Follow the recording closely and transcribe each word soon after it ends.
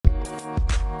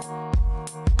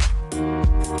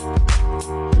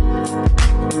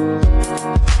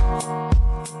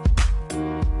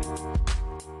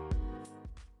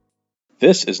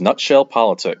This is Nutshell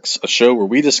Politics, a show where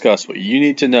we discuss what you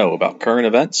need to know about current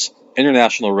events,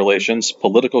 international relations,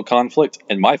 political conflict,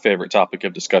 and my favorite topic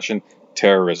of discussion,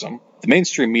 terrorism. The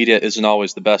mainstream media isn't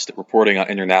always the best at reporting on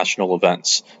international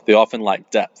events. They often lack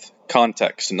depth,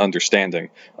 context, and understanding,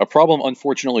 a problem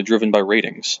unfortunately driven by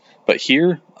ratings. But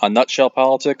here, on Nutshell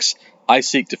Politics, I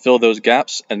seek to fill those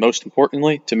gaps, and most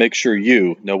importantly, to make sure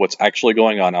you know what's actually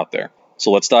going on out there. So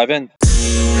let's dive in.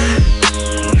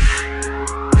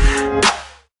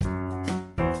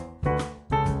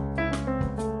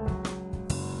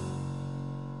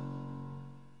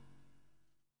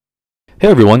 Hey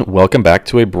everyone, welcome back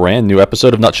to a brand new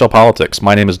episode of Nutshell Politics.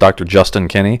 My name is Dr. Justin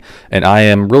Kinney, and I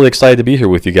am really excited to be here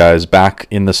with you guys back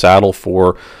in the saddle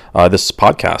for this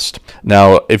podcast.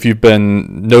 Now, if you've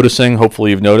been noticing, hopefully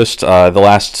you've noticed, the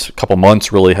last couple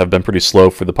months really have been pretty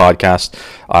slow for the podcast.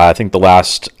 I think the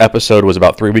last episode was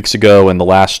about 3 weeks ago, and the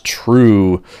last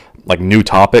true new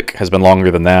topic has been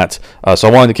longer than that. So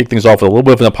I wanted to kick things off with a little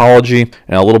bit of an apology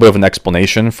and a little bit of an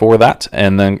explanation for that.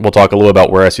 And then we'll talk a little about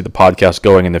where I see the podcast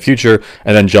going in the future,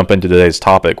 and then jump into today's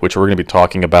topic, which we're going to be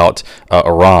talking about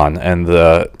Iran and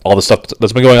all the stuff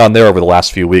that's been going on there over the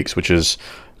last few weeks, which is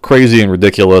crazy and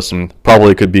ridiculous and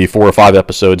probably could be 4 or 5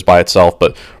 episodes by itself,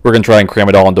 but we're going to try and cram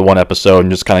it all into one episode and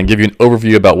just kind of give you an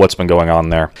overview about what's been going on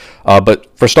there.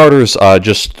 But for starters,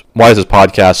 just why has this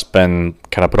podcast been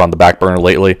kind of put on the back burner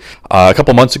lately? A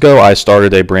couple months ago, I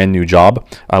started a brand new job,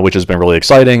 which has been really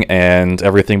exciting and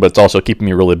everything, but it's also keeping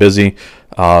me really busy.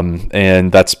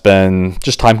 And that's been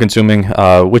just time consuming,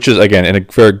 which is, again, in a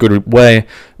very good way,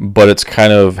 but it's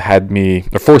kind of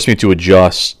forced me to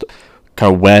adjust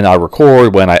kind of when I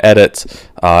record, when I edit,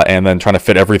 and then trying to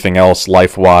fit everything else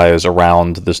life-wise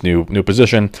around this new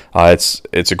position. It's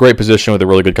a great position with a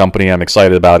really good company. I'm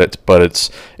excited about it, but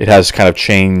it has kind of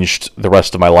changed the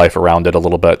rest of my life around it a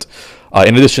little bit.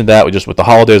 In addition to that, with the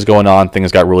holidays going on,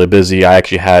 things got really busy. I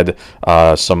actually had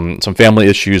some family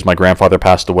issues. My grandfather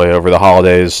passed away over the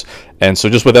holidays, and so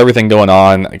just with everything going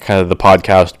on, kind of the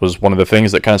podcast was one of the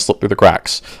things that kind of slipped through the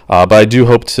cracks. But I do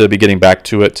hope to be getting back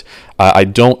to it. I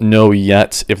don't know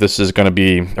yet if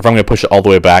I'm going to push it all the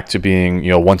way back to being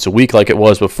once a week like it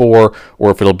was before,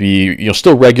 or if it'll be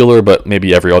still regular but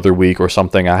maybe every other week or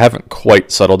something. I haven't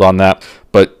quite settled on that.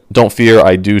 But don't fear,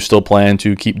 I do still plan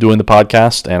to keep doing the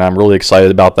podcast, and I'm really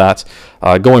excited about that.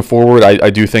 Going forward, I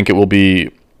do think it will be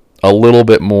a little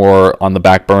bit more on the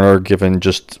back burner given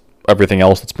just everything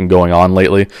else that's been going on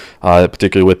lately,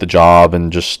 particularly with the job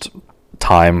and just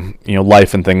time,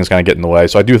 life and things kind of get in the way.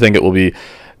 So I do think it will be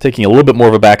taking a little bit more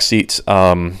of a back seat,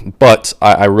 but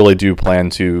I really do plan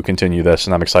to continue this,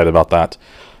 and I'm excited about that.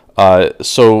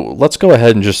 So let's go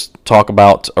ahead and just talk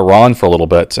about Iran for a little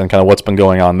bit and kind of what's been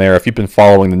going on there. If you've been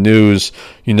following the news,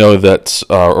 you know that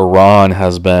Iran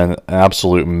has been an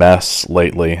absolute mess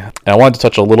lately. And I wanted to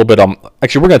touch a little bit on...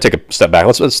 Actually, we're going to take a step back.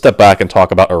 Let's step back and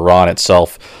talk about Iran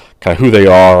itself, kind of who they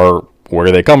are,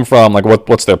 where they come from,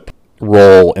 what's their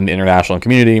role in the international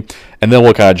community, and then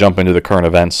we'll kind of jump into the current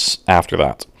events after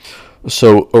that.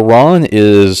 So Iran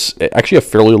is actually a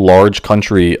fairly large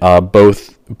country,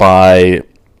 both by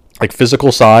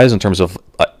physical size in terms of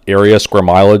area, square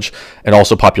mileage, and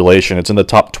also population. It's in the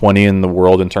top 20 in the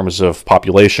world in terms of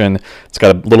population. It's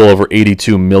got a little over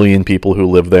 82 million people who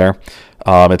live there.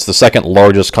 It's the second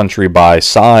largest country by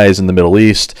size in the Middle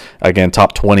East. Again,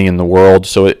 top 20 in the world.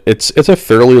 So it's a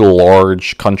fairly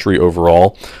large country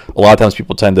overall. A lot of times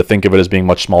people tend to think of it as being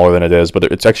much smaller than it is, but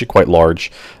it's actually quite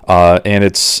large. And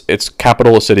its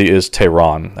capital city is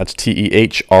Tehran. That's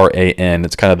Tehran.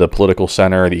 It's kind of the political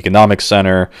center, the economic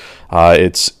center.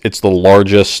 It's the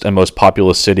largest and most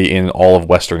populous city in all of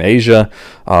Western Asia.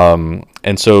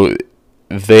 And so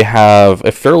they have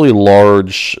a fairly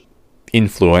large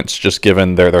influence just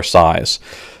given their size.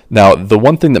 Now, the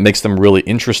one thing that makes them really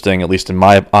interesting, at least in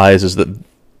my eyes, is that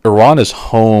Iran is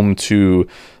home to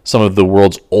some of the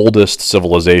world's oldest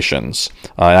civilizations.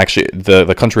 Actually,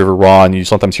 the country of Iran, you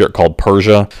sometimes hear it called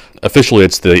Persia. Officially,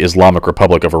 it's the Islamic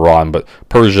Republic of Iran, but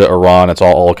Persia, Iran, it's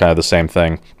all kind of the same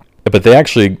thing. But they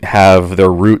actually have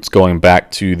their roots going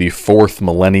back to the 4th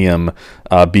millennium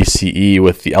BCE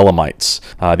with the Elamites.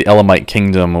 The Elamite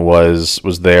kingdom was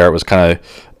there. It was kind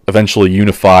of eventually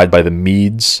unified by the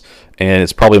Medes, and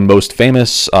it's probably most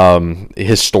famous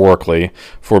historically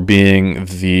for being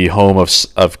the home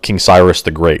of King Cyrus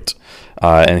the Great,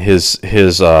 and his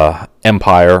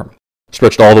empire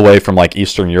stretched all the way from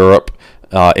Eastern Europe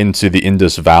into the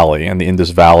Indus Valley, and the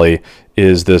Indus Valley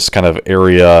is this kind of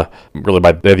area really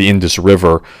by the Indus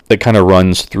River that kind of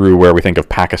runs through where we think of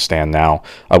Pakistan now,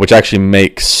 which actually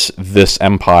makes this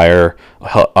empire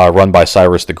run by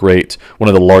Cyrus the Great one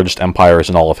of the largest empires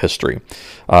in all of history.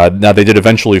 Now, they did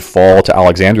eventually fall to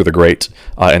Alexander the Great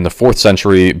in the 4th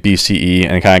century BCE,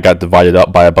 and kind of got divided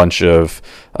up by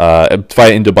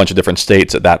divided into a bunch of different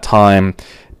states at that time.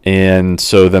 And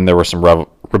so then there were some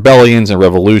rebellions and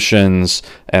revolutions,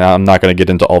 and I'm not going to get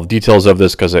into all the details of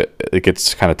this because it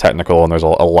gets kind of technical, and there's a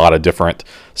lot of different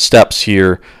steps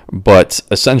here. But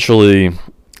essentially,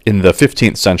 in the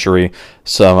 15th century,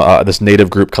 this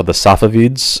native group called the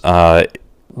Safavids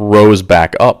rose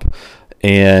back up,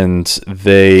 and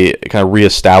they kind of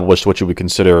reestablished what you would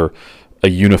consider a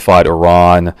unified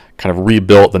Iran, kind of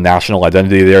rebuilt the national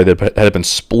identity there that had been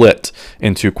split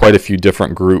into quite a few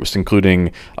different groups,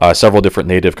 including several different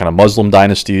native kind of Muslim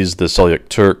dynasties. The Seljuk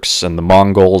Turks and the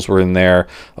Mongols were in there,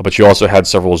 but you also had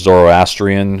several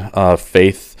Zoroastrian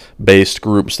faith-based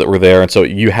groups that were there, and so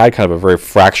you had kind of a very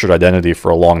fractured identity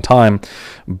for a long time.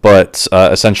 But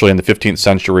essentially in the 15th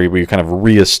century, we kind of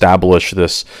reestablished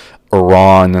this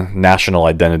Iran national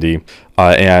identity,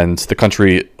 and the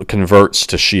country converts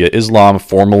to Shia Islam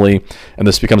formally, and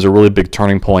this becomes a really big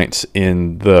turning point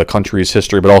in the country's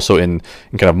history, but also in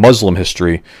kind of Muslim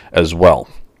history as well.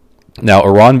 Now,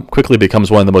 Iran quickly becomes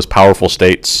one of the most powerful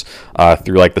states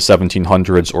through like the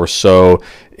 1700s or so.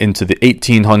 Into the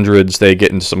 1800s, they get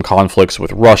into some conflicts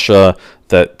with Russia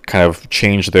that kind of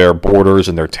change their borders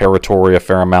and their territory a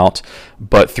fair amount.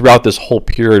 But throughout this whole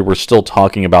period, we're still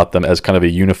talking about them as kind of a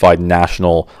unified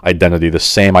national identity, the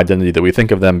same identity that we think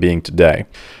of them being today.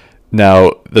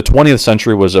 Now, the 20th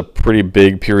century was a pretty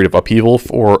big period of upheaval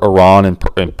for Iran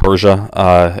and Persia,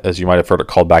 as you might have heard it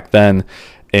called back then.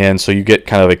 And so you get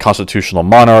kind of a constitutional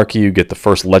monarchy, you get the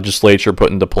first legislature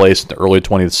put into place in the early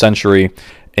 20th century,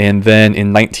 and then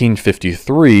in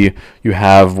 1953, you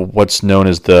have what's known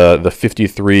as the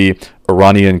 53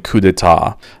 Iranian coup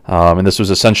d'etat. And this was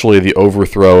essentially the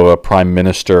overthrow of a prime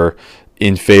minister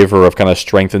in favor of kind of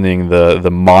strengthening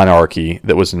the monarchy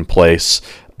that was in place,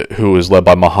 who was led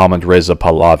by Mohammad Reza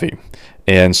Pahlavi.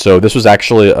 And so this was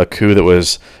actually a coup that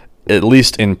was, at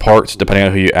least in part, depending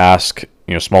on who you ask,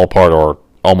 small part or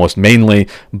almost mainly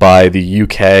by the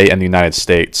UK and the United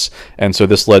States. And so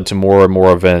this led to more and more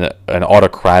of an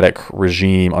autocratic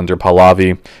regime under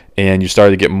Pahlavi, and you started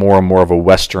to get more and more of a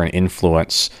Western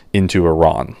influence into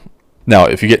Iran. Now,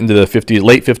 if you get into the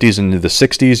late 50s and into the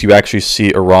 60s, you actually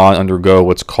see Iran undergo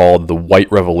what's called the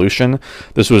White Revolution.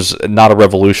 This was not a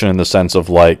revolution in the sense of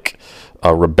like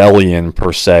a rebellion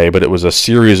per se, but it was a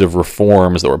series of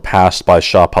reforms that were passed by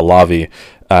Shah Pahlavi.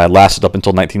 Lasted up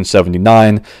until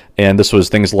 1979, and this was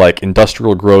things like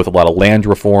industrial growth, a lot of land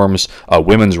reforms.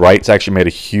 Women's rights actually made a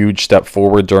huge step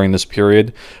forward during this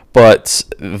period, but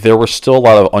there were still a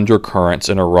lot of undercurrents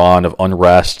in Iran of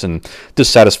unrest and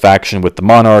dissatisfaction with the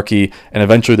monarchy, and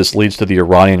eventually this leads to the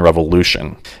Iranian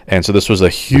Revolution. And so this was a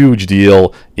huge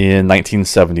deal in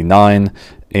 1979,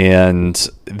 and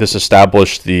this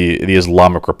established the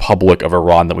Islamic Republic of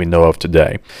Iran that we know of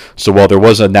today. So while there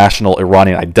was a national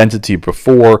Iranian identity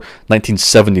before,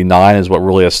 1979 is what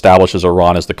really establishes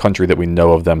Iran as the country that we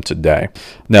know of them today.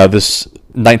 Now, this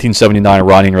 1979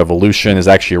 Iranian Revolution is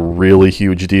actually a really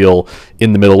huge deal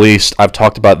in the Middle East. I've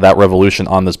talked about that revolution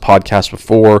on this podcast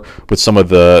before, with some of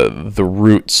the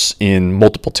roots in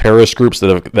multiple terrorist groups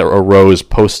that arose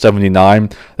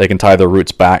post-79. They can tie their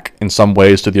roots back in some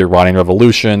ways to the Iranian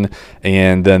Revolution,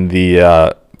 and then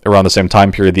around the same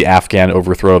time period, the Afghan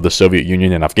overthrow of the Soviet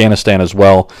Union in Afghanistan as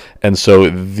well. And so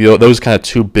those kind of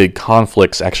two big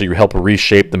conflicts actually help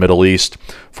reshape the Middle East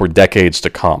for decades to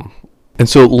come. And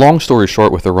so, long story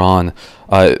short, with Iran,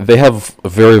 they have a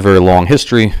very, very long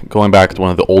history, going back to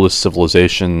one of the oldest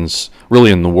civilizations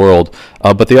really in the world.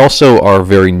 But they also are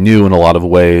very new in a lot of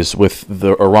ways, with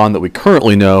the Iran that we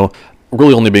currently know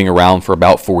really only being around for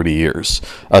about 40 years.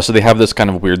 So they have this kind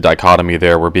of weird dichotomy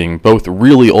there, where being both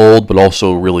really old but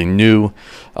also really new,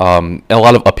 and a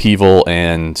lot of upheaval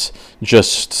and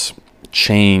just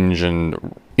change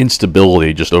and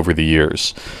instability just over the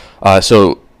years.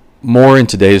 So more in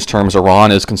today's terms,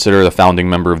 Iran is considered a founding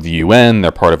member of the UN.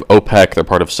 They're part of OPEC. They're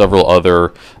part of several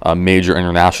other major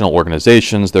international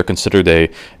organizations. They're considered a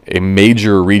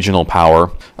major regional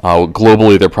power.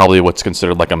 Globally, they're probably what's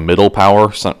considered like a middle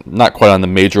power, so not quite on the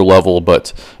major level,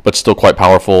 but still quite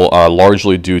powerful,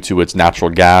 largely due to its natural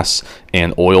gas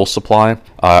and oil supply.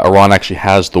 Iran actually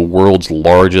has the world's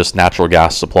largest natural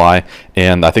gas supply,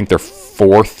 and I think they're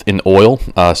fourth in oil,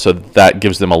 so that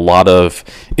gives them a lot of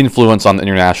influence on the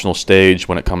international stage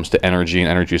when it comes to energy and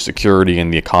energy security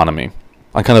and the economy.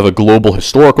 On kind of a global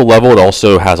historical level, it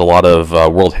also has a lot of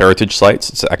World Heritage sites.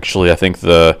 It's actually, I think,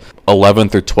 the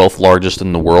 11th or 12th largest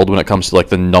in the world when it comes to like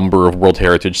the number of World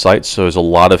Heritage sites. So there's a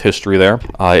lot of history there.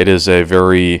 It is a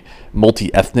very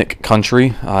multi-ethnic country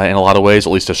in a lot of ways,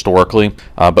 at least historically,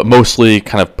 but mostly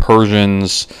kind of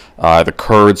Persians. The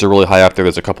Kurds are really high up there.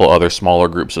 There's a couple other smaller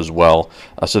groups as well.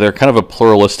 So they're kind of a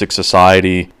pluralistic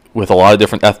society with a lot of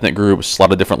different ethnic groups, a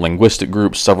lot of different linguistic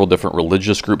groups, several different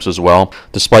religious groups as well.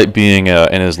 Despite being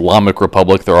an Islamic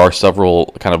republic, there are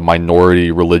several kind of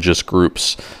minority religious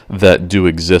groups that do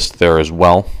exist there as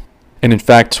well. And in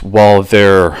fact, while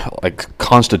their like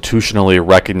constitutionally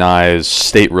recognized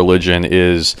state religion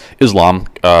is Islam,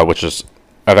 which is,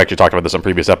 I've actually talked about this on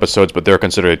previous episodes, but they're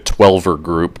considered a 12er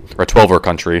group, or a 12er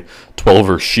country,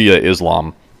 12er Shia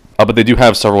Islam. But they do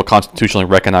have several constitutionally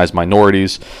recognized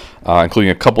minorities,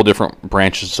 including a couple different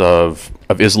branches of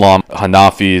Islam,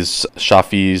 Hanafis,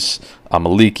 Shafis,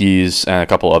 Malikis, and a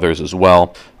couple others as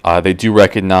well. They do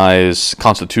recognize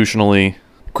constitutionally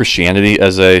Christianity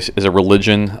as a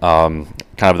religion, kind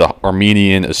of the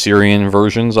Armenian, Assyrian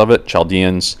versions of it,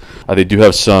 Chaldeans. They do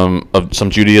have some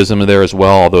Judaism there as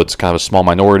well, although it's kind of a small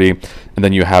minority. And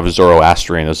then you have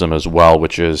Zoroastrianism as well,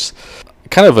 which is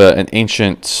kind of an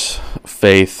ancient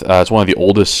faith. It's one of the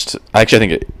oldest.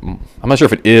 Actually, I'm not sure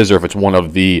if it is or if it's one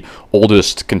of the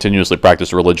oldest continuously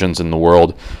practiced religions in the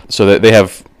world. So that they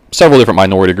have several different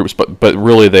minority groups, but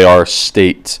really they are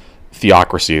state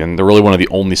theocracy, and they're really one of the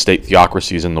only state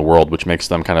theocracies in the world, which makes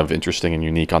them kind of interesting and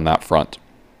unique on that front.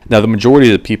 Now, the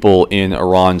majority of the people in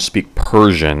Iran speak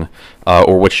Persian,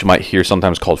 or what you might hear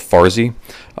sometimes called Farsi.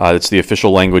 It's the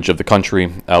official language of the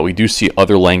country. We do see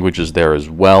other languages there as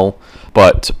well,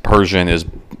 but Persian is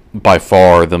by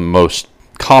far the most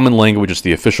common language. It's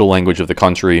the official language of the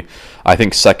country. I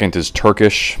think second is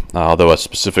Turkish, although a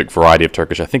specific variety of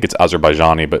Turkish. I think it's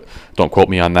Azerbaijani, but don't quote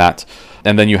me on that.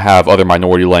 And then you have other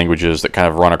minority languages that kind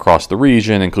of run across the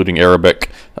region, including Arabic,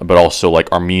 but also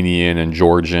like Armenian and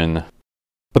Georgian.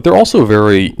 But they're also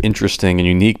very interesting and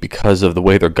unique because of the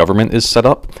way their government is set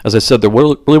up. As I said, they're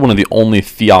really one of the only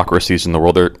theocracies in the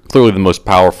world. They're clearly the most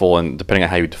powerful, and depending on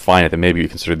how you define it, they may be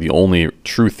considered the only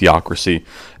true theocracy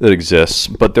that exists.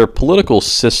 But their political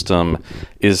system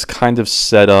is kind of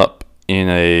set up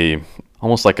in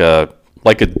almost like a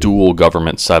dual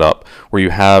government setup, where you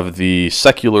have the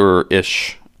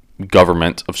secular-ish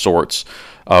government of sorts,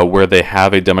 where they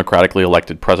have a democratically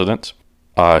elected president,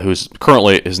 who's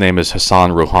currently, his name is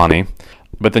Hassan Rouhani.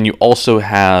 But then you also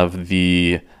have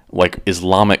the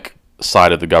Islamic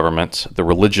side of the government, the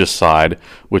religious side,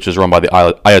 which is run by the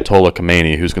Ayatollah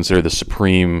Khamenei, who's considered the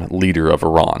supreme leader of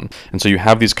Iran. And so you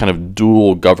have these kind of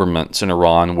dual governments in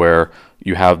Iran, where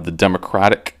you have the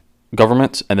democratic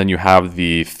government, and then you have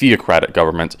the theocratic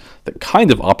government that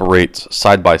kind of operates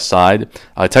side by side.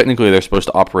 Technically, they're supposed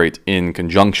to operate in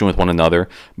conjunction with one another,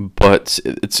 but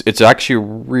it's actually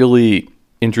really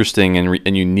interesting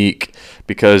and unique,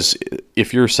 because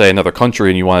if you're, say, another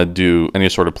country and you want to do any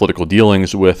sort of political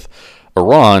dealings with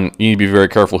Iran, you need to be very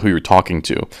careful who you're talking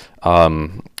to,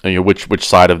 which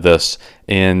side of this.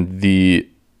 And the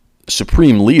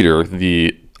supreme leader,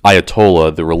 the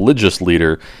Ayatollah, the religious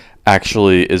leader,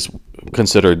 actually is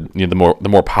considered the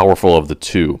more powerful of the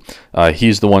two.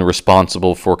 He's the one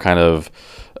responsible for kind of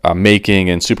making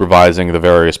and supervising the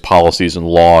various policies and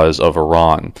laws of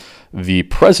Iran. The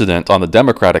president on the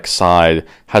Democratic side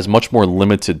has much more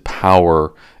limited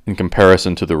power in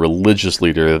comparison to the religious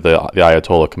leader, the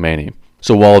Ayatollah Khamenei.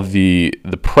 So while the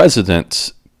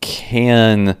president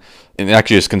can, and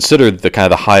actually is considered the kind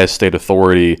of the highest state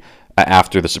authority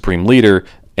after the supreme leader,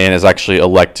 and is actually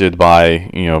elected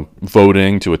by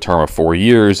voting to a term of 4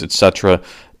 years, etc.,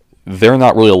 they're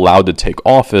not really allowed to take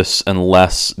office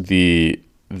unless the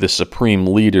supreme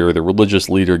leader, the religious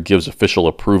leader, gives official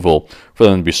approval for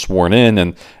them to be sworn in,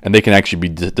 and they can actually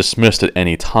be dismissed at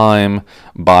any time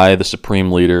by the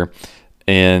supreme leader.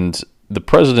 And the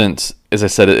president, as I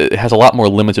said, it has a lot more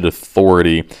limited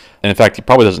authority, and in fact, he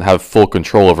probably doesn't have full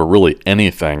control over really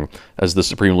anything. As the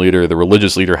supreme leader, the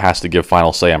religious leader has to give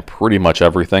final say on pretty much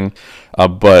everything,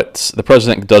 but the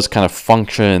president does kind of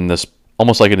function in this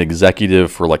almost like an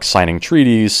executive for signing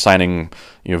treaties, signing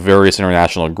various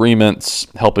international agreements,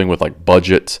 helping with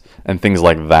budget and things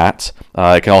like that.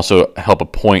 It can also help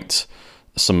appoint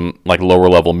some lower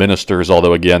level ministers,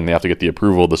 although again they have to get the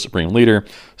approval of the supreme leader.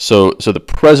 So the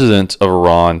president of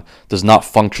Iran does not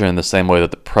function in the same way that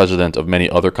the president of many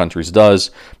other countries does,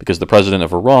 because the president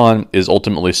of Iran is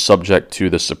ultimately subject to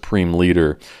the supreme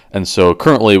leader. And so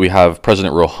currently we have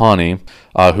President Rouhani,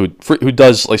 who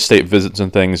does like state visits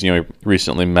and things. You know, he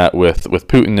recently met with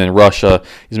Putin in Russia.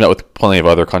 He's met with plenty of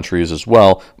other countries as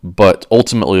well. But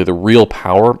ultimately, the real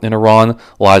power in Iran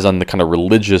lies on the kind of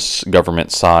religious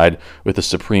government side with the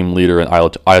supreme leader,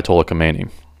 Ayatollah Khomeini.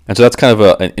 And so that's kind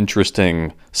of an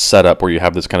interesting setup where you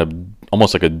have this kind of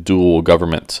almost like a dual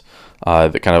government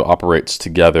that kind of operates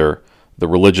together, the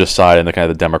religious side and the kind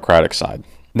of the democratic side.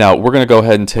 Now, we're going to go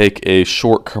ahead and take a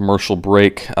short commercial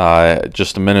break,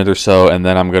 just a minute or so, and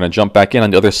then I'm going to jump back in on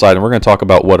the other side, and we're going to talk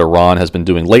about what Iran has been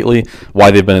doing lately,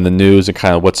 why they've been in the news, and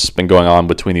kind of what's been going on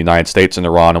between the United States and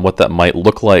Iran, and what that might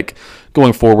look like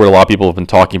going forward. A lot of people have been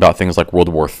talking about things like World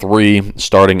War III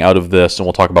starting out of this, and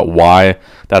we'll talk about why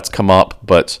that's come up,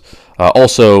 but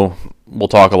also we'll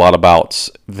talk a lot about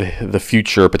the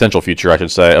future, potential future, I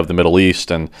should say, of the Middle East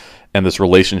and this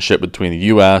relationship between the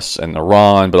U.S. and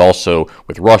Iran, but also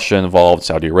with Russia involved,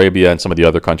 Saudi Arabia, and some of the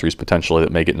other countries potentially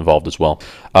that may get involved as well.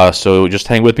 So just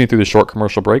hang with me through the short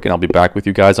commercial break, and I'll be back with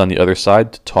you guys on the other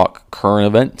side to talk current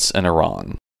events in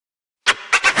Iran.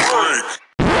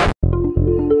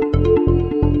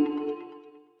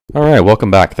 All right, welcome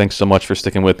back. Thanks so much for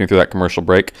sticking with me through that commercial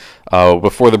break.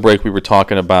 Before the break, we were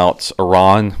talking about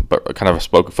Iran, but kind of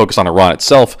focus on Iran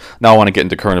itself. Now I want to get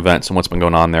into current events and what's been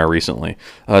going on there recently.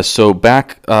 So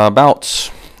back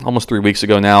about almost 3 weeks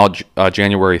ago now,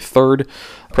 January 3rd,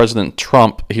 President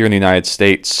Trump here in the United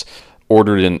States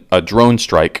ordered a drone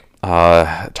strike.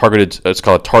 It's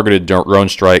called a targeted drone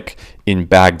strike in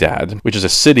Baghdad, which is a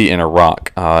city in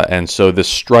Iraq. And so this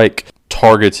strike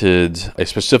targeted a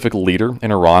specific leader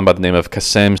in Iran by the name of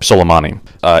Qasem Soleimani,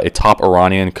 a top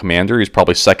Iranian commander. He's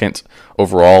probably second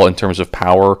overall in terms of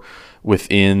power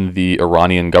within the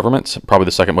Iranian government, probably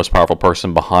the second most powerful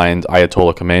person behind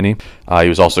Ayatollah Khomeini. He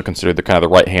was also considered the kind of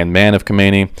the right-hand man of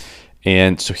Khomeini.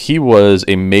 And so he was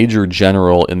a major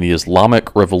general in the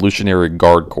Islamic Revolutionary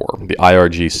Guard Corps, the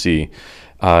IRGC.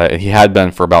 He had been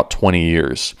for about 20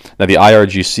 years. Now, the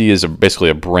IRGC is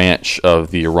basically a branch of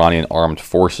the Iranian armed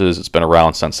forces. It's been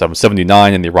around since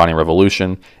 779 in the Iranian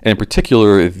Revolution. And in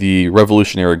particular, the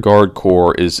Revolutionary Guard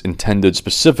Corps is intended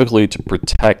specifically to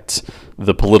protect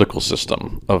the political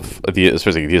system of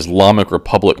especially the Islamic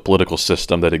Republic political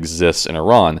system that exists in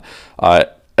Iran,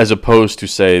 as opposed to,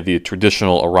 say, the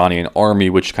traditional Iranian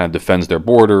army, which kind of defends their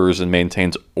borders and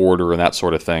maintains order and that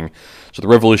sort of thing. So the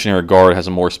Revolutionary Guard has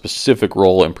a more specific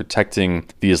role in protecting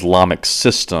the Islamic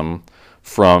system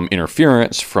from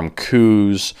interference, from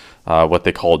coups, what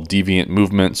they call deviant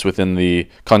movements within the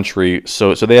country.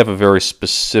 So they have a very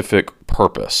specific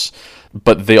purpose.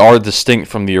 But they are distinct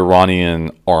from the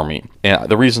Iranian army. And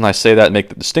the reason I say that and make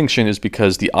the distinction is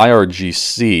because the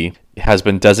IRGC has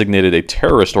been designated a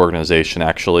terrorist organization,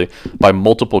 actually, by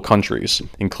multiple countries,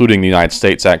 including the United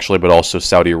States, actually, but also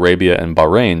Saudi Arabia and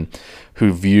Bahrain,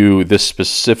 who view this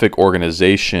specific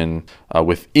organization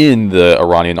within the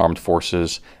Iranian armed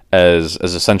forces as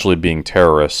essentially being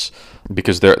terrorists,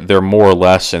 because they're more or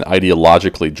less an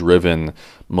ideologically driven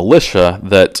militia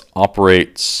that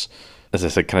operates, as I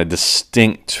said, kind of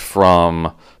distinct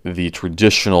from the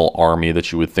traditional army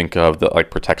that you would think of that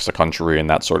like protects the country and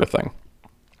that sort of thing.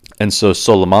 And so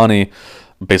Soleimani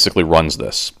basically runs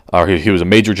this. He was a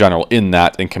major general in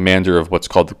that and commander of what's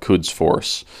called the Quds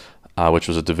Force, which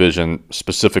was a division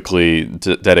specifically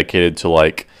dedicated to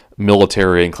like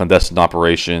military and clandestine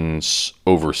operations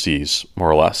overseas, more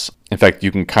or less. In fact,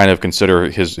 you can kind of consider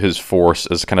his force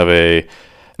as kind of a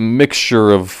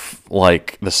mixture of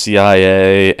like the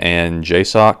CIA and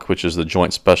JSOC, which is the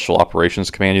Joint Special Operations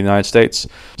Command of the United States.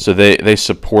 So they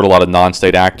support a lot of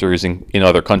non-state actors in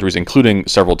other countries, including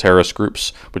several terrorist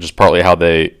groups, which is partly how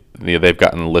they've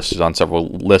gotten listed on several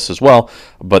lists as well.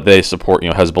 But they support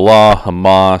Hezbollah,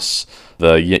 Hamas,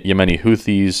 the Yemeni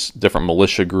Houthis, different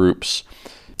militia groups.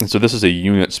 And so this is a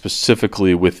unit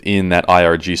specifically within that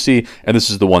IRGC, and this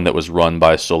is the one that was run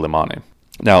by Soleimani.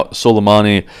 Now,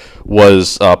 Soleimani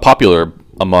was popular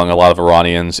among a lot of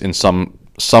Iranians in some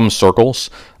circles.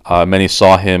 Many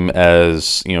saw him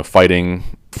as fighting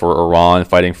for Iran,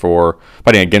 fighting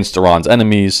against Iran's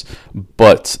enemies.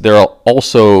 But there are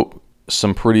also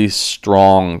some pretty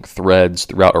strong threads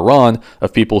throughout Iran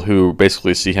of people who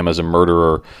basically see him as a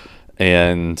murderer.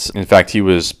 And in fact, he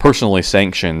was personally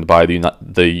sanctioned by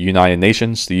the United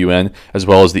Nations, the UN, as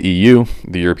well as the EU,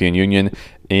 the European Union.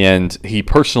 And he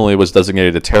personally was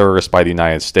designated a terrorist by the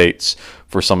United States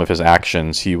for some of his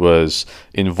actions. He was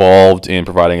involved in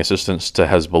providing assistance to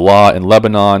Hezbollah in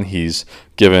Lebanon. He's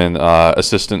given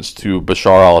assistance to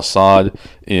Bashar al-Assad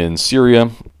in Syria.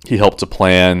 He helped to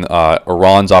plan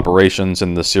Iran's operations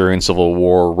in the Syrian civil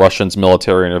war, Russia's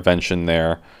military intervention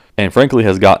there. and frankly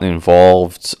has gotten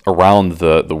involved around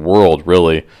the world,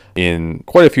 really, in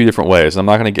quite a few different ways. I'm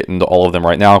not going to get into all of them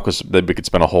right now because we could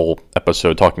spend a whole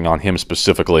episode talking on him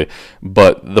specifically.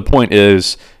 But the point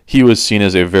is, he was seen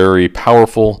as a very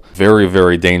powerful, very,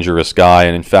 very dangerous guy.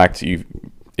 And in fact,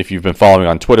 if you've been following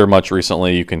on Twitter much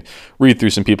recently, you can read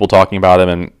through some people talking about him.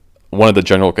 And one of the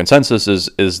general consensus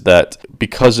is that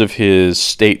because of his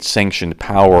state-sanctioned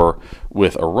power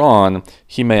with Iran,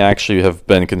 he may actually have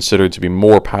been considered to be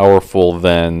more powerful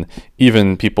than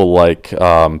even people like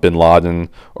bin Laden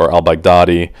or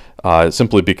al-Baghdadi,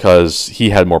 simply because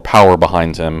he had more power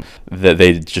behind him that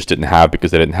they just didn't have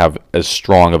because they didn't have as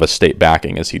strong of a state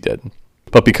backing as he did.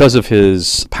 But because of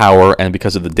his power and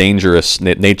because of the dangerous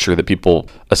nature that people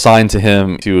assigned to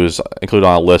him, he was included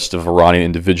on a list of Iranian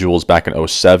individuals back in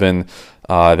 2007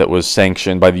 that was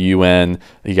sanctioned by the UN.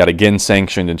 He got again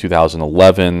sanctioned in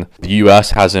 2011. The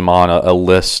U.S. has him on a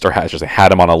list, or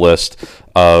had him on a list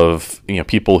of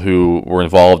people who were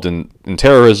involved in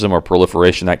terrorism or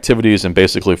proliferation activities, and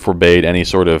basically forbade any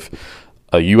sort of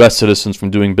U.S. citizens from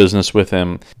doing business with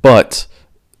him. But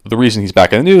the reason he's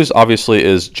back in the news, obviously,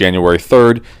 is January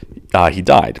 3rd, he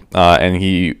died. And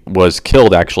he was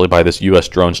killed, actually, by this U.S.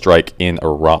 drone strike in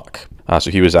Iraq.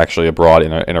 So he was actually abroad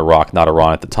in Iraq, not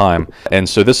Iran at the time. And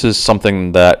so this is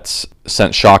something that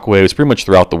sent shockwaves pretty much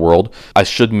throughout the world. I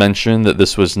should mention that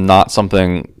this was not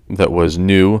something that was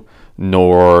new,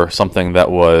 nor something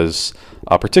that was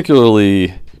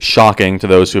particularly shocking to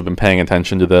those who have been paying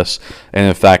attention to this. And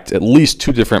in fact, at least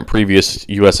 2 different previous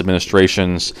U.S.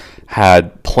 administrations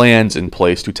had plans in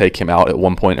place to take him out at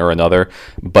one point or another,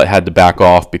 but had to back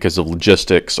off because of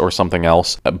logistics or something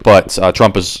else. But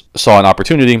Trump saw an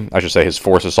opportunity. I should say his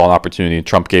forces saw an opportunity.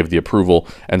 Trump gave the approval,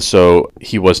 and so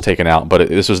he was taken out. But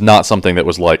this was not something that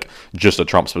was like just a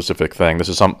Trump-specific thing.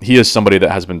 He is somebody that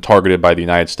has been targeted by the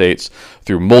United States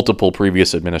through multiple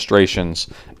previous administrations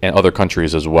and other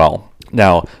countries as well.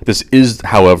 Now, this is,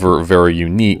 however, very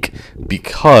unique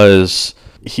because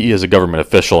he is a government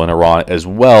official in Iran as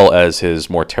well as his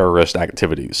more terrorist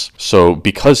activities. So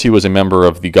because he was a member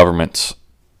of the government,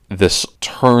 this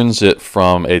turns it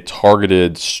from a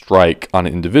targeted strike on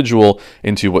an individual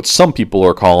into what some people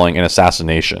are calling an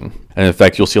assassination. And in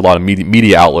fact, you'll see a lot of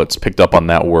media outlets picked up on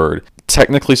that word.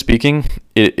 Technically speaking,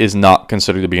 it is not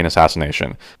considered to be an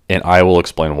assassination, and I will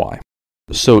explain why.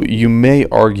 So you may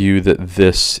argue that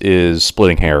this is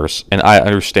splitting hairs, and I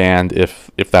understand if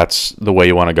that's the way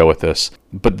you want to go with this.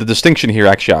 But the distinction here,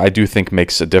 actually, I do think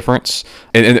makes a difference.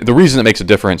 And the reason it makes a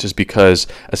difference is because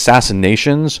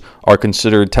assassinations are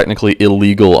considered technically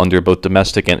illegal under both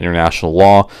domestic and international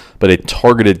law, but a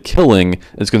targeted killing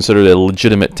is considered a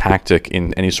legitimate tactic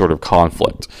in any sort of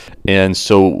conflict. And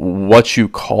so what you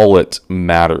call it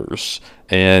matters.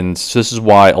 And so this is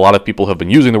why a lot of people have been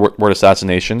using the word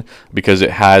assassination, because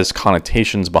it has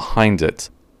connotations behind it.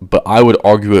 But I would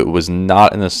argue it was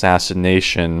not an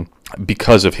assassination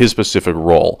because of his specific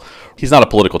role. He's not a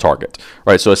political target,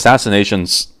 right? So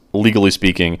assassinations, legally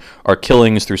speaking, are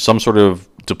killings through some sort of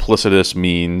duplicitous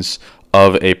means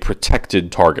of a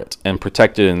protected target. And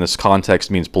protected in this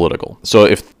context means political. So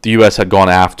if the U.S. had gone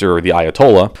after the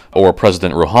Ayatollah or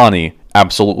President Rouhani,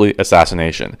 absolutely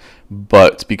assassination.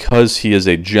 But because he is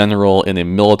a general in a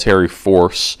military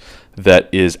force that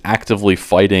is actively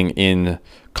fighting in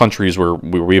countries where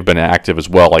we've been active as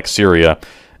well, like Syria,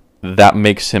 that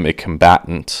makes him a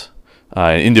combatant,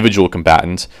 an individual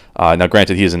combatant. Now,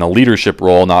 granted, he is in a leadership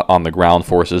role, not on the ground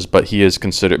forces, but he is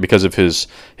considered, because of his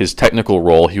technical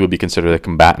role, he would be considered a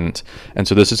combatant. And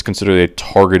so this is considered a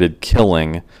targeted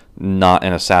killing, not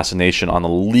an assassination on the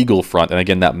legal front. And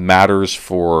again, that matters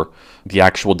for the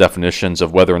actual definitions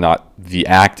of whether or not the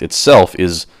act itself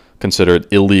is considered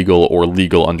illegal or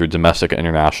legal under domestic and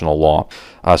international law.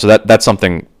 So that's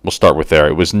something we'll start with there.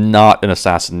 It was not an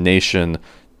assassination,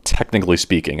 technically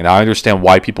speaking. And I understand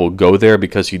why people go there,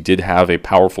 because he did have a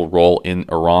powerful role in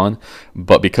Iran,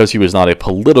 but because he was not a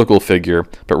political figure,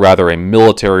 but rather a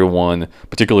military one,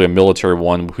 particularly a military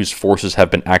one whose forces have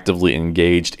been actively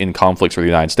engaged in conflicts where the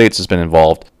United States has been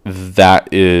involved,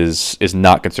 that is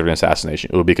not considered an assassination.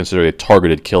 It would be considered a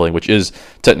targeted killing, which is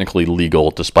technically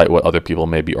legal, despite what other people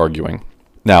may be arguing.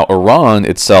 Now, Iran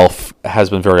itself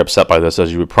has been very upset by this,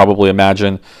 as you would probably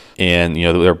imagine, and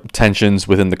their tensions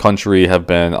within the country have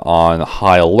been on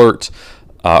high alert.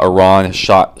 Iran has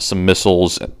shot some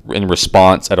missiles in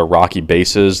response at Iraqi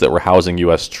bases that were housing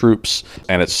U.S. troops,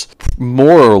 and it's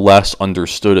more or less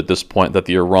understood at this point that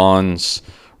the Iran's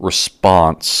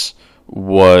response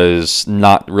was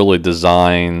not really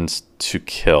designed to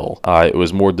kill. It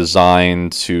was more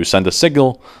designed to send a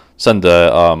signal, send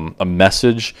a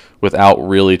message without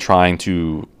really trying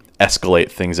to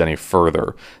escalate things any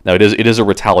further. Now it is a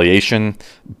retaliation,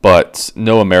 but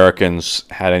no Americans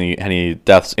had any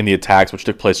deaths in the attacks, which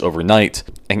took place overnight,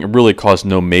 and it really caused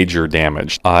no major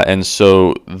damage. And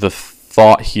so the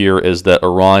thought here is that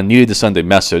Iran needed to send a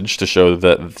message to show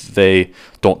that they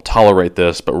don't tolerate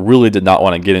this, but really did not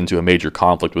want to get into a major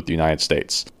conflict with the United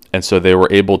States. And so they were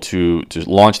able to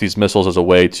launch these missiles as a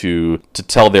way to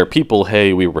tell their people,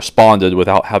 hey, we responded,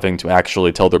 without having to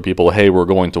actually tell their people, hey, we're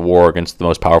going to war against the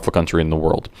most powerful country in the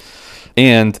world.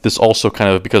 And this also kind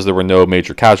of, because there were no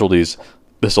major casualties,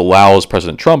 this allows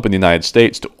President Trump in the United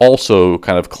States to also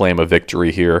kind of claim a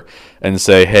victory here and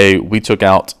say, hey, we took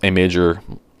out a major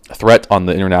threat on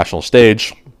the international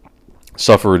stage,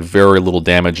 suffered very little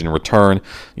damage in return,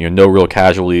 no real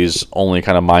casualties, only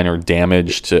kind of minor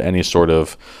damage to any sort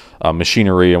of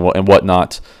machinery and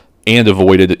whatnot, and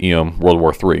avoided World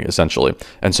War III essentially.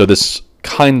 And so this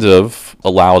kind of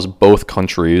allows both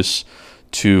countries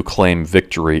to claim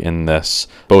victory in this,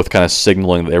 both kind of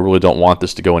signaling that they really don't want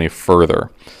this to go any further.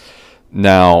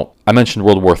 Now, I mentioned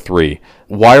World War III.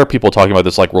 Why are people talking about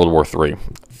this like World War III?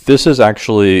 This is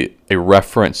actually a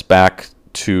reference back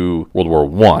to World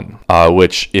War I,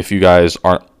 which, if you guys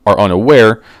are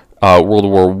unaware, World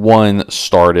War I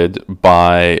started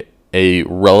by a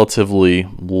relatively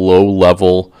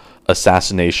low-level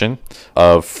assassination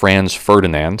of Franz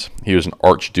Ferdinand. He was an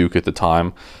archduke at the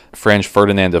time. Franz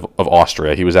Ferdinand of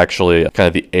Austria. He was actually kind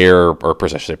of the heir, or I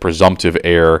should say presumptive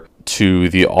heir, to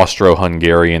the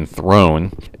Austro-Hungarian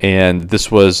throne. And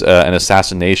this was an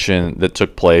assassination that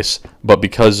took place, but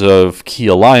because of key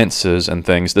alliances and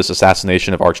things, this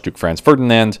assassination of Archduke Franz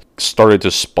Ferdinand started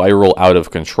to spiral out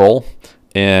of control.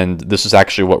 And this is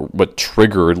actually what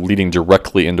triggered leading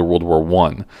directly into World War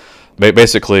I.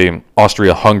 Basically,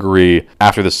 Austria-Hungary,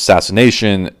 after this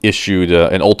assassination, issued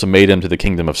an ultimatum to the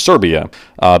Kingdom of Serbia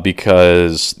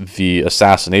because the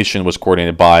assassination was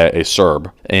coordinated by a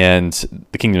Serb, and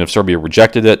the Kingdom of Serbia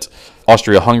rejected it.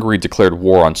 Austria-Hungary declared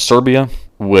war on Serbia,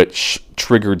 which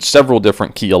triggered several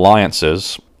different key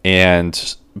alliances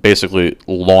and basically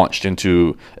launched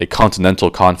into a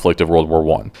continental conflict of World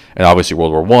War I. And obviously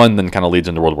World War I then kind of leads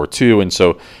into World War II, and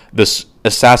so this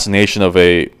assassination of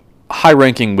a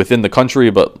high-ranking within the country,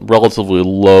 but relatively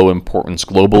low importance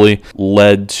globally,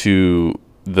 led to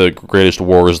the greatest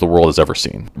wars the world has ever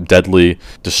seen. Deadly,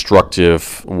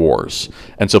 destructive wars.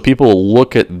 And so people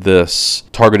look at this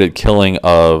targeted killing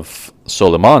of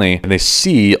Soleimani, and they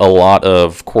see a lot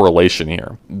of correlation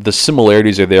here. The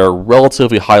similarities are there,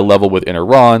 relatively high level within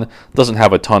Iran, doesn't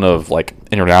have a ton of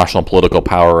international political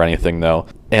power or anything though,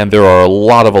 and there are a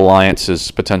lot of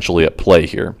alliances potentially at play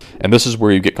here. And this is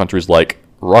where you get countries like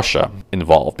Russia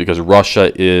involved, because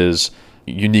Russia is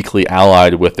uniquely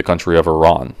allied with the country of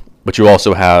Iran. But you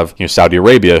also have Saudi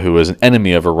Arabia, who is an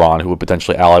enemy of Iran, who would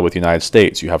potentially ally with the United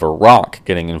States. You have Iraq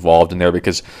getting involved in there,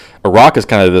 because Iraq is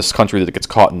kind of this country that gets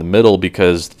caught in the middle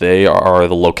because they are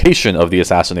the location of the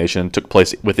assassination, took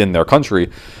place within their country.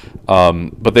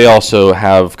 But they also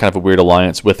have kind of a weird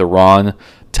alliance with Iran,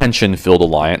 tension-filled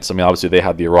alliance. I mean, obviously they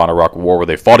had the Iran-Iraq war where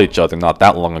they fought each other not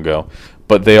that long ago.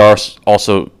 But they are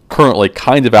also currently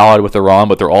kind of allied with Iran,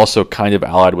 but they're also kind of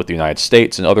allied with the United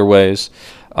States in other ways.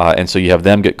 And so you have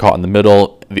them get caught in the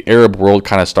middle. The Arab world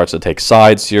kind of starts to take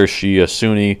sides here, Shia,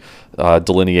 Sunni,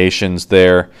 delineations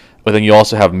there. But then you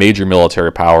also have major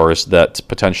military powers that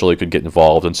potentially could get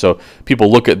involved. And so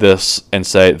people look at this and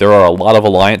say there are a lot of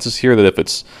alliances here that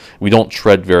if we don't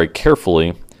tread very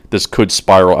carefully, this could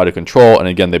spiral out of control. And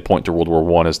again, they point to World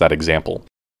War I as that example.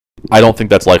 I don't think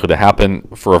that's likely to happen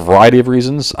for a variety of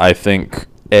reasons. I think,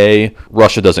 A,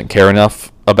 Russia doesn't care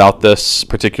enough about this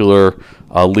particular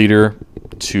leader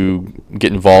to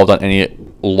get involved on any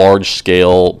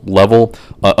large-scale level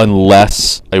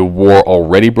unless a war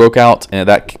already broke out, and at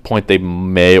that point they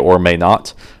may or may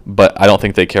not, but I don't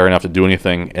think they care enough to do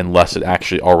anything unless it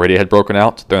actually already had broken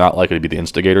out. They're not likely to be the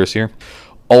instigators here.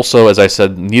 Also, as I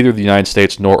said, neither the United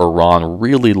States nor Iran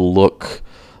really look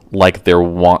like they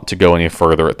want to go any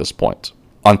further at this point.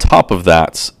 On top of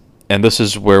that, and this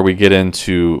is where we get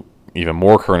into even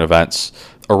more current events,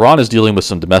 Iran is dealing with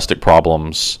some domestic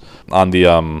problems on the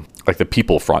the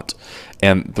people front.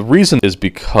 And the reason is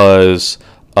because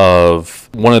of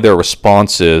one of their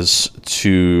responses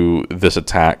to this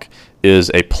attack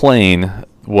is a plane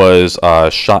was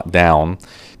shot down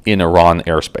in Iran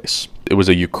airspace. It was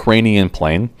a Ukrainian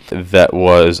plane that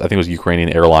was, I think it was Ukrainian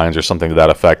Airlines or something to that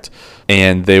effect,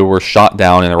 and they were shot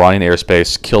down in Iranian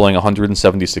airspace, killing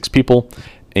 176 people.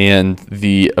 And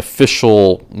the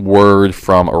official word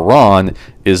from Iran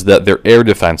is that their air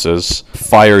defenses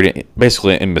fired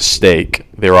basically in mistake.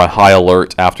 They were on high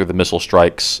alert after the missile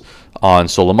strikes on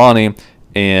Soleimani,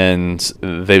 and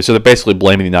they're basically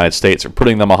blaming the United States or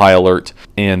putting them on high alert.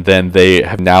 And then they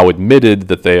have now admitted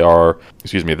that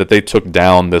that they took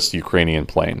down this Ukrainian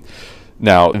plane.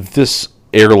 Now, this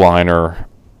airliner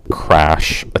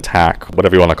crash, attack,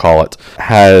 whatever you want to call it,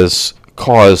 has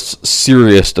caused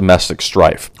serious domestic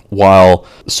strife. While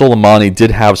Soleimani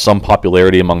did have some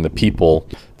popularity among the people,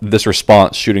 this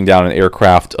response, shooting down an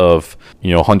aircraft of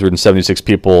 176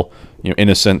 people,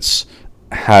 innocents,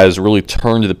 has really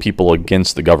turned the people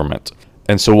against the government.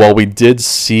 And so while we did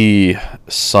see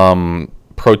some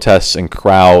protests and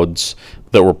crowds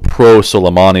that were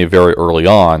pro-Soleimani very early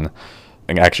on,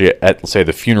 and actually at, say,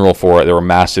 the funeral for it, there were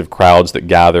massive crowds that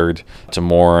gathered to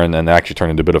mourn, and it actually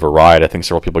turned into a bit of a riot. I think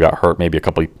several people got hurt, maybe a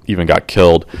couple even got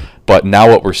killed. But now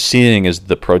what we're seeing is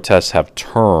the protests have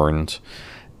turned,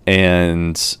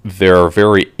 and they're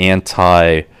very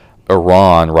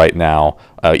anti-Iran right now,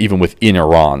 even within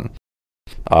Iran.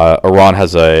 Iran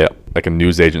has a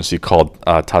news agency called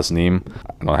Tasnim.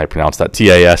 I don't know how you pronounce that.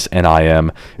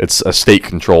 TASNIM. It's a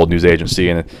state-controlled news agency,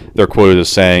 and they're quoted as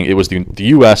saying it was the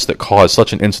U.S. that caused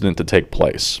such an incident to take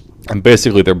place. And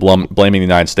basically, they're blaming the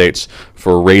United States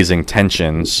for raising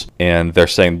tensions, and they're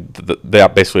saying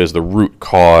that basically is the root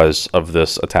cause of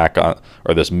this attack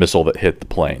or this missile that hit the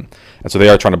plane. And so they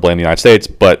are trying to blame the United States,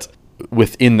 but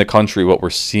within the country, what we're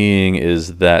seeing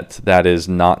is that is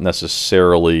not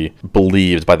necessarily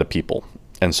believed by the people.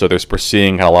 And so we're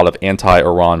seeing a lot of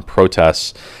anti-Iran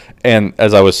protests. And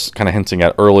as I was kind of hinting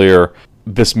at earlier,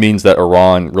 this means that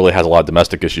Iran really has a lot of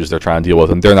domestic issues they're trying to deal with,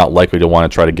 and they're not likely to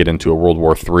want to try to get into a World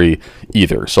War III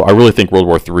either. So I really think World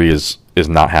War III is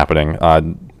not happening.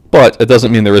 But it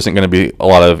doesn't mean there isn't going to be a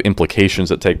lot of implications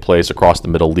that take place across the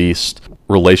Middle East,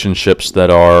 relationships that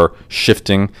are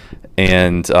shifting.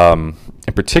 And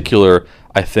in particular,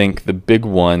 I think the big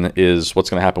one is what's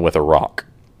going to happen with Iraq.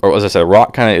 Or as I said,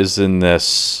 Iraq kind of is in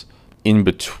this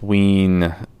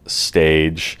in-between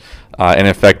stage. And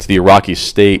in fact, the Iraqi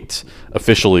state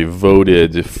officially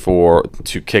voted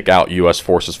to kick out U.S.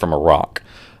 forces from Iraq.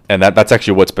 And that's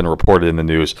actually what's been reported in the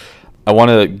news. I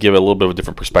want to give a little bit of a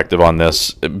different perspective on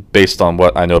this based on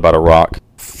what I know about Iraq.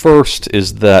 First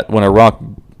is that when Iraq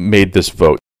made this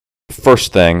vote,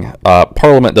 first thing,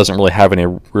 Parliament doesn't really have any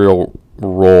real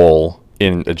role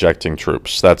in ejecting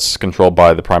troops. That's controlled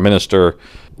by the Prime Minister,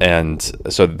 and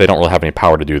so they don't really have any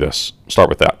power to do this. Start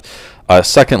with that.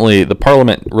 Secondly, the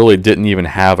Parliament really didn't even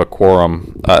have a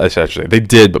quorum. Actually, they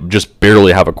did, but just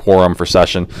barely have a quorum for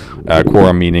session.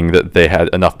 Quorum meaning that they had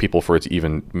enough people for it to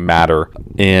even matter.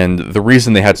 And the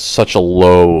reason they had such a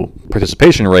low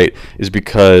participation rate is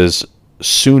because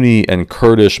Sunni and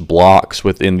Kurdish blocs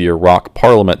within the Iraq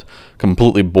parliament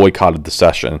completely boycotted the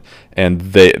session. And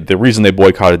the reason they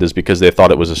boycotted is because they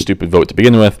thought it was a stupid vote to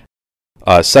begin with.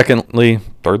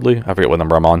 Thirdly, I forget what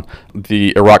number I'm on,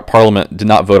 the Iraq parliament did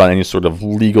not vote on any sort of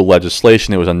legal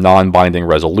legislation. It was a non-binding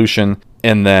resolution.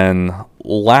 And then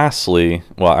lastly,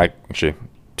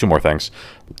 two more things.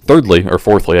 Thirdly, or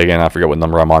fourthly, again, I forget what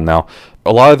number I'm on now,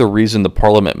 a lot of the reason the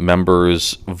parliament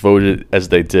members voted as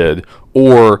they did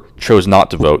or chose not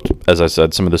to vote, as I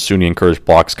said, some of the Sunni and Kurdish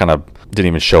blocs kind of didn't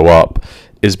even show up,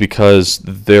 is because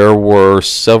there were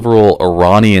several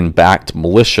Iranian-backed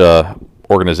militia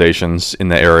organizations in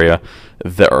the area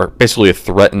that are basically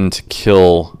threatened to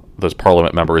kill those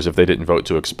parliament members if they didn't vote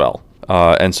to expel.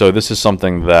 And so this is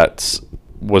something that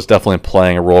was definitely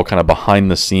playing a role kind of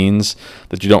behind the scenes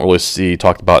that you don't really see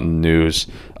talked about in the news.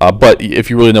 But if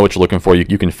you really know what you're looking for,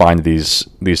 you can find these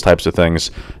types of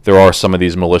things. There are some of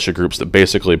these militia groups that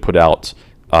basically put out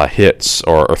hits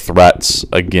or threats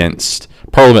against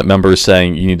parliament members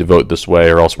saying you need to vote this way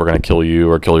or else we're going to kill you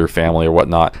or kill your family or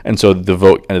whatnot. And so the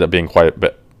vote ended up being quite a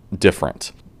bit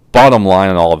different. Bottom line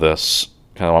in all of this,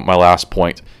 kind of my last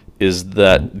point, is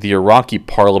that the Iraqi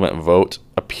parliament vote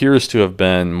appears to have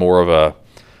been more of a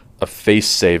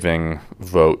face-saving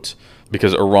vote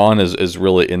because Iran is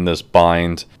really in this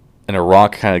bind and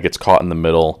Iraq kind of gets caught in the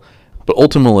middle. But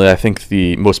ultimately, I think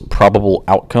the most probable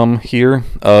outcome here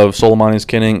of Soleimani's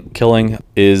killing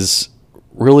is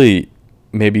really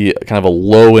maybe kind of a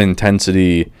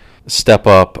low-intensity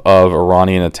step-up of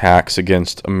Iranian attacks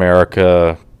against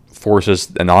America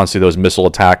forces, and honestly, those missile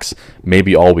attacks may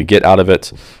be all we get out of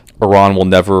it. Iran will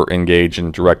never engage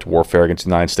in direct warfare against the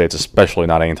United States, especially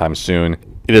not anytime soon.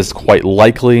 It is quite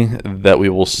likely that we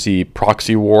will see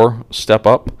proxy war step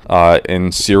up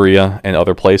in Syria and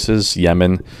other places,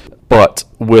 Yemen. But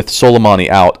with Soleimani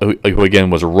out, who again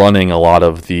was running a lot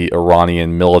of the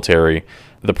Iranian military,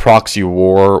 the proxy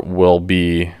war will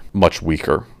be much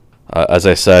weaker. As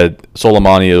I said,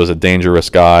 Soleimani was a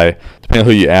dangerous guy. Depending on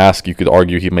who you ask, you could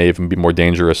argue he may even be more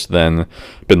dangerous than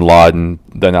bin Laden,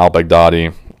 than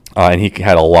al-Baghdadi. and he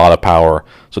had a lot of power.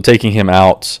 So taking him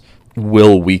out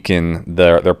will weaken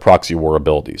their proxy war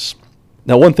abilities.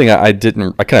 Now, one thing I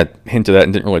kind of hinted at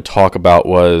and didn't really talk about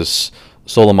was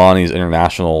Soleimani's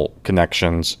international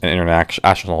connections and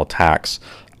international attacks.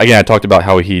 Again, I talked about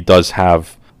how he does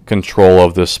have control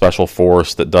of this special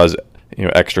force that does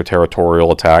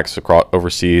extraterritorial attacks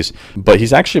overseas, but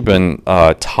he's actually been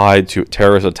tied to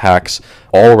terrorist attacks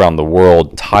all around the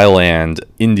world: Thailand,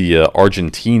 India,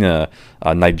 Argentina,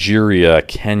 Nigeria,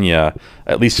 Kenya.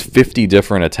 At least 50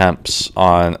 different attempts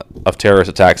of terrorist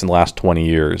attacks in the last 20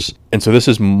 years. And so this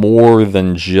is more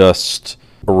than just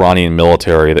Iranian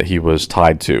military that he was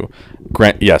tied to.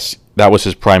 Yes, that was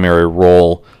his primary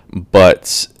role,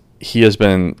 but he has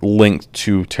been linked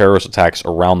to terrorist attacks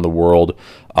around the world,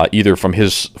 either from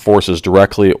his forces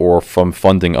directly or from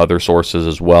funding other sources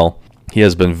as well. He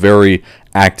has been very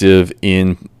active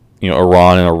in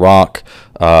Iran and Iraq,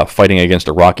 fighting against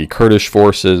Iraqi Kurdish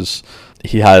forces.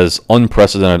 He has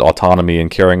unprecedented autonomy in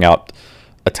carrying out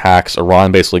attacks.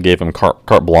 Iran basically gave him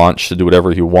carte blanche to do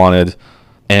whatever he wanted.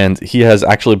 And he has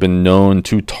actually been known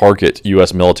to target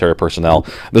U.S. military personnel.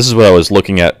 This is what I was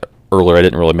looking at earlier. I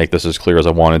didn't really make this as clear as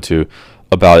I wanted to,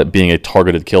 about it being a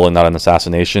targeted killing, not an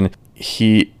assassination.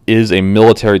 He is a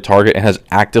military target and has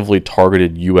actively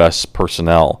targeted U.S.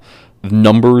 personnel. The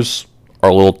numbers are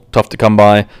a little tough to come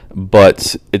by,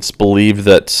 but it's believed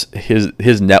that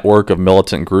his network of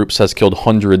militant groups has killed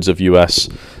hundreds of U.S.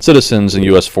 citizens and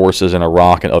U.S. forces in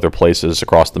Iraq and other places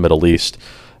across the Middle East.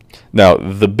 Now,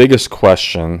 the biggest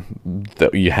question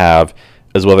that you have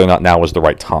is whether or not now was the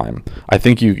right time. I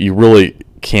think you really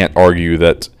can't argue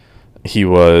that he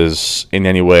was in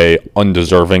any way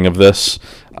undeserving of this.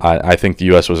 I think the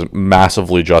U.S. was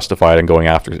massively justified in going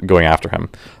after him.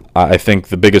 I think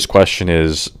the biggest question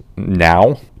is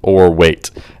now or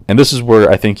wait. And this is where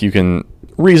I think you can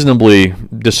reasonably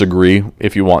disagree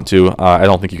if you want to. I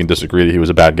don't think you can disagree that he was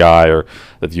a bad guy or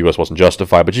that the U.S. wasn't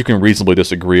justified, but you can reasonably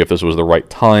disagree if this was the right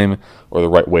time or the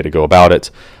right way to go about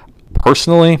it.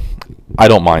 Personally, I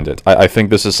don't mind it. I think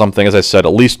this is something, as I said,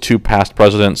 at least 2 past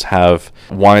presidents have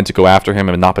wanted to go after him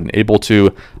and not been able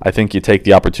to. I think you take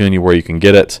the opportunity where you can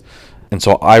get it. And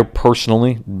so I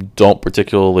personally don't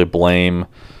particularly blame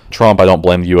Trump. I don't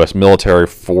blame the U.S. military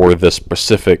for this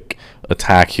specific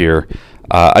attack here.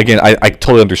 Again, I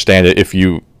totally understand it if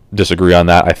you disagree on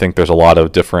that. I think there's a lot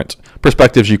of different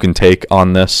perspectives you can take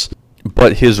on this.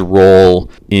 But his role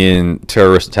in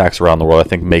terrorist attacks around the world, I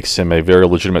think, makes him a very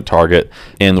legitimate target.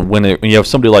 And when you have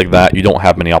somebody like that, you don't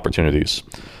have many opportunities.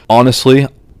 Honestly,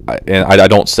 and I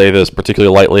don't say this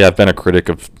particularly lightly, I've been a critic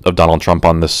of Donald Trump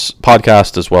on this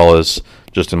podcast as well as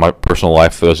just in my personal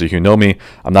life. For those of you who know me,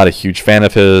 I'm not a huge fan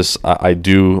of his. I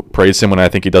do praise him when I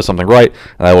think he does something right,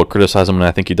 and I will criticize him when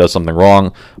I think he does something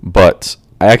wrong. But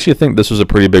I actually think this was a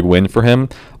pretty big win for him.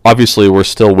 Obviously, we're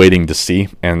still waiting to see,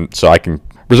 and so I can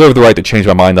reserve the right to change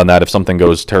my mind on that if something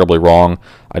goes terribly wrong.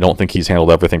 I don't think he's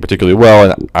handled everything particularly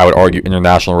well, and I would argue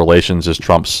international relations is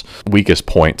Trump's weakest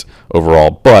point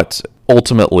overall. But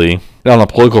ultimately, on a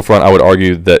political front, I would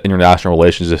argue that international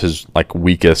relations is his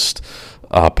weakest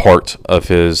part of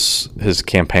his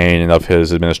campaign and of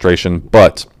his administration.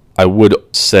 But I would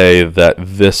say that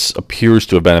this appears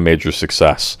to have been a major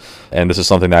success, and this is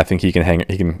something that I think he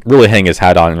can really hang his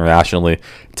hat on internationally,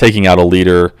 taking out a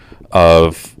leader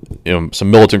of some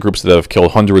militant groups that have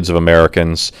killed hundreds of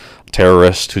Americans,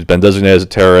 terrorist who's been designated as a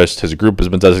terrorist, his group has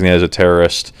been designated as a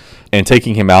terrorist, and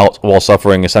taking him out while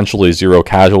suffering essentially 0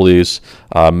 casualties,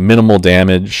 minimal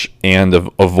damage, and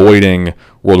avoiding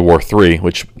World War III,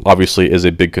 which obviously is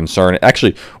a big concern. It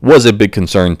actually was a big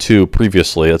concern too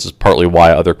previously. This is partly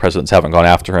why other presidents haven't gone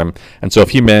after him. And so if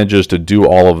he manages to do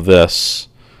all of this,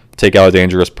 take out a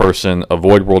dangerous person,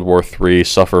 avoid World War III,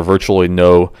 suffer virtually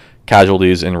no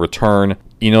casualties in return,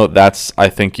 I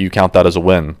think you count that as a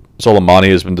win. Soleimani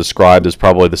has been described as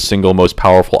probably the single most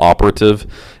powerful operative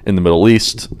in the Middle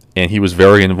East, and he was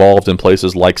very involved in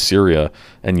places like Syria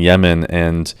and Yemen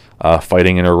and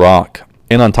fighting in Iraq.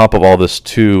 And on top of all this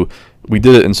too, we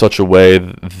did it in such a way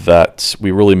that we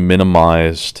really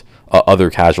minimized other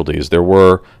casualties. There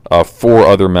were 4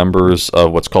 other members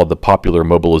of what's called the Popular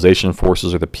Mobilization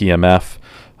Forces, or the PMF,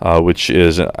 which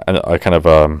is a kind of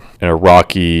an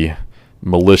Iraqi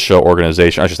militia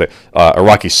organization, I should say,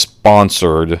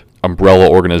 Iraqi-sponsored umbrella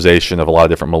organization of a lot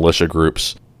of different militia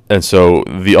groups. And so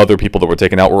the other people that were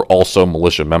taken out were also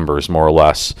militia members, more or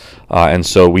less. And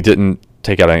so we didn't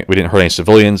we didn't hurt any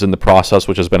civilians in the process,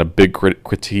 which has been a big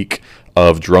critique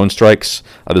of drone strikes.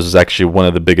 This is actually one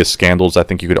of the biggest scandals, I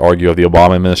think you could argue, of the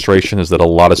Obama administration, is that a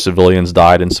lot of civilians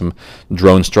died in some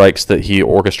drone strikes that he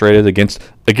orchestrated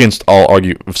against, I'll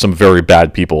argue, some very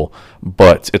bad people.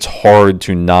 But it's hard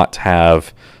to not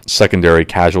have secondary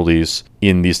casualties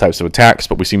in these types of attacks,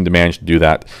 but we seem to manage to do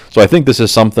that. So I think this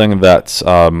is something that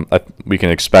we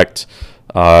can expect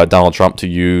Donald Trump to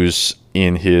use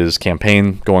in his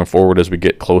campaign going forward as we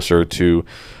get closer to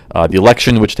the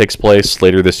election, which takes place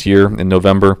later this year in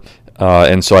November.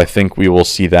 And so I think we will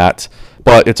see that.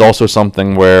 But it's also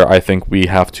something where I think we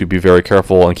have to be very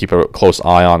careful and keep a close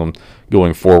eye on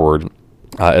going forward,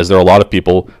 as there are a lot of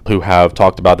people who have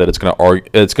talked about that it's going to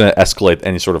escalate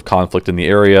any sort of conflict in the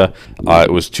area.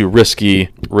 It was too risky,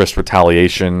 risk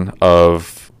retaliation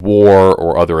of war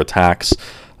or other attacks.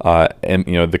 And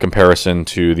the comparison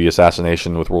to the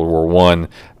assassination with World War I,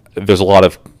 there's a lot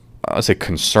of, I'd say,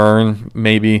 concern,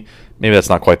 maybe that's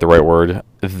not quite the right word,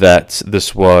 that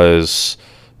this was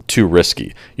too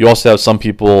risky. You also have some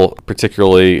people,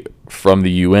 particularly from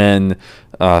the UN,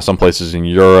 some places in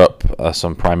Europe,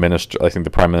 some prime minister, I think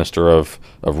the prime minister of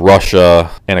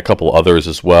Russia, and a couple others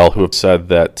as well, who have said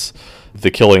that the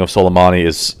killing of Soleimani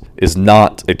is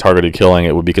not a targeted killing.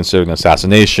 It would be considered an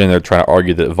assassination. They're trying to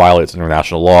argue that it violates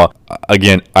international law.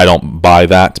 Again, I don't buy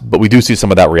that, but we do see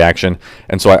some of that reaction.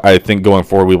 And so I think going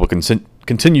forward, we will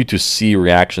continue to see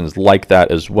reactions like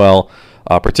that as well,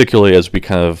 particularly as we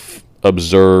kind of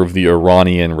observe the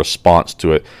Iranian response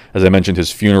to it. As I mentioned,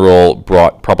 his funeral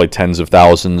brought probably tens of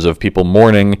thousands of people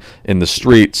mourning in the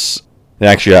streets. And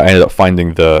actually, I ended up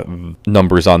finding the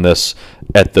numbers on this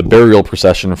at the burial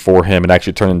procession for him. It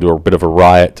actually turned into a bit of a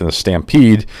riot and a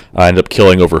stampede. I ended up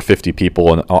killing over 50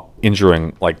 people and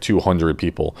injuring like 200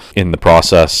 people in the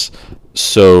process.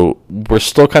 So we're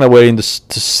still kind of waiting to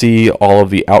see all of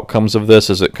the outcomes of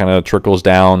this as it kind of trickles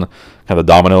down, kind of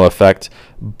the domino effect.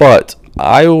 But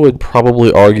I would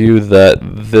probably argue that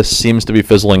this seems to be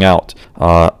fizzling out.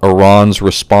 Iran's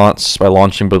response by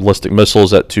launching ballistic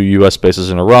missiles at 2 U.S. bases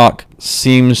in Iraq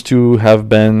seems to have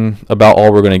been about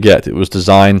all we're going to get. It was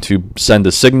designed to send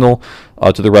a signal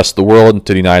to the rest of the world,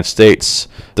 to the United States,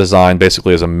 designed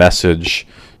basically as a message,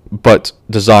 but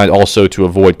designed also to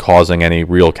avoid causing any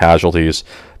real casualties.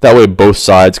 That way both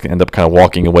sides can end up kind of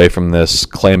walking away from this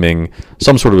claiming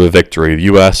some sort of a victory. The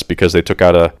U.S., because they took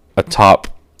out a top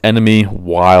enemy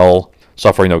while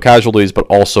suffering no casualties, but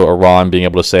also Iran being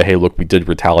able to say, hey, look, we did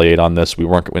retaliate on this. We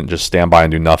weren't going to just stand by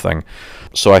and do nothing.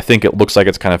 So I think it looks like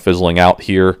it's kind of fizzling out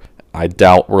here. I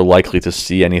doubt we're likely to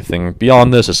see anything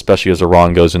beyond this, especially as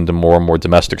Iran goes into more and more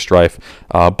domestic strife.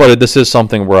 But this is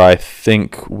something where I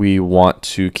think we want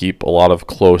to keep a lot of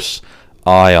close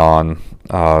eye on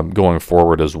going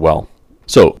forward as well.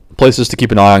 So places to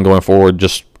keep an eye on going forward,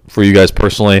 just for you guys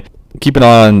personally, keep an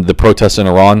eye on the protests in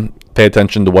Iran. Pay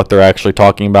attention to what they're actually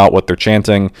talking about, what they're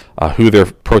chanting, who they're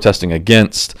protesting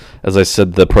against. As I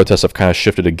said, the protests have kind of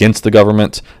shifted against the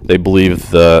government. They believe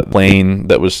the plane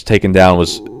that was taken down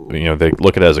was, they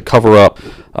look at it as a cover-up.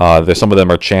 Some of them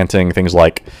are chanting things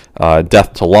like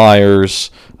death to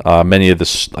liars. Many of the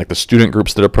student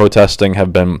groups that are protesting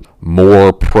have been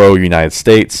more pro-United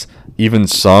States. Even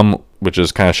some, which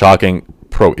is kind of shocking,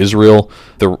 pro-Israel.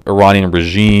 The Iranian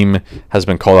regime has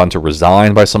been called on to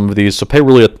resign by some of these. So pay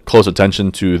really close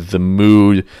attention to the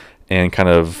mood and kind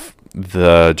of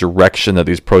the direction that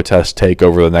these protests take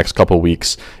over the next couple of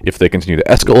weeks. If they continue to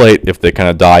escalate, if they kind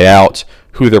of die out,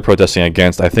 who they're protesting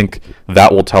against. I think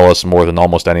that will tell us more than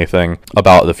almost anything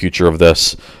about the future of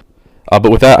this. But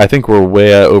with that, I think we're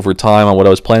way over time on what I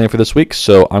was planning for this week,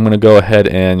 so I'm going to go ahead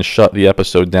and shut the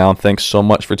episode down. Thanks so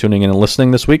much for tuning in and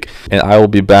listening this week, and I will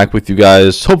be back with you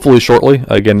guys hopefully shortly.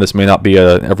 Again, this may not be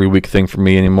an every week thing for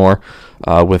me anymore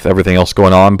with everything else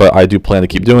going on, but I do plan to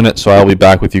keep doing it, so I'll be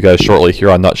back with you guys shortly here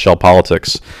on Nutshell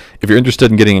Politics. If you're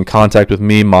interested in getting in contact with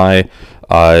me, my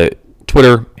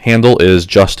Twitter handle is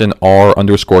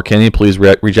JustinR_Kinney. Please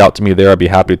reach out to me there. I'd be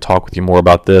happy to talk with you more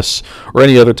about this or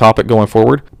any other topic going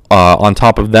forward. On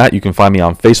top of that, you can find me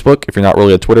on Facebook if you're not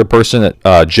really a Twitter person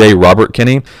at J. Robert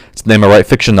Kinney. It's the name I write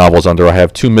fiction novels under. I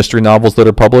have 2 mystery novels that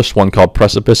are published, one called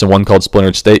Precipice and one called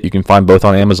Splintered State. You can find both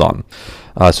on Amazon.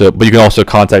 But you can also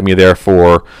contact me there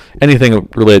for anything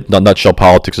related to Nutshell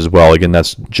Politics as well. Again,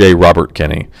 that's J. Robert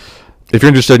Kinney. If you're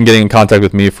interested in getting in contact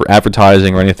with me for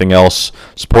advertising or anything else,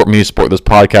 support me, support this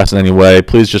podcast in any way,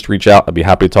 please just reach out. I'd be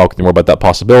happy to talk with you more about that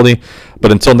possibility. But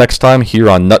until next time, here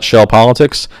on Nutshell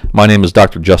Politics, my name is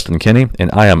Dr. Justin Kinney, and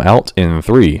I am out in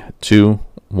 3, 2,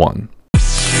 1.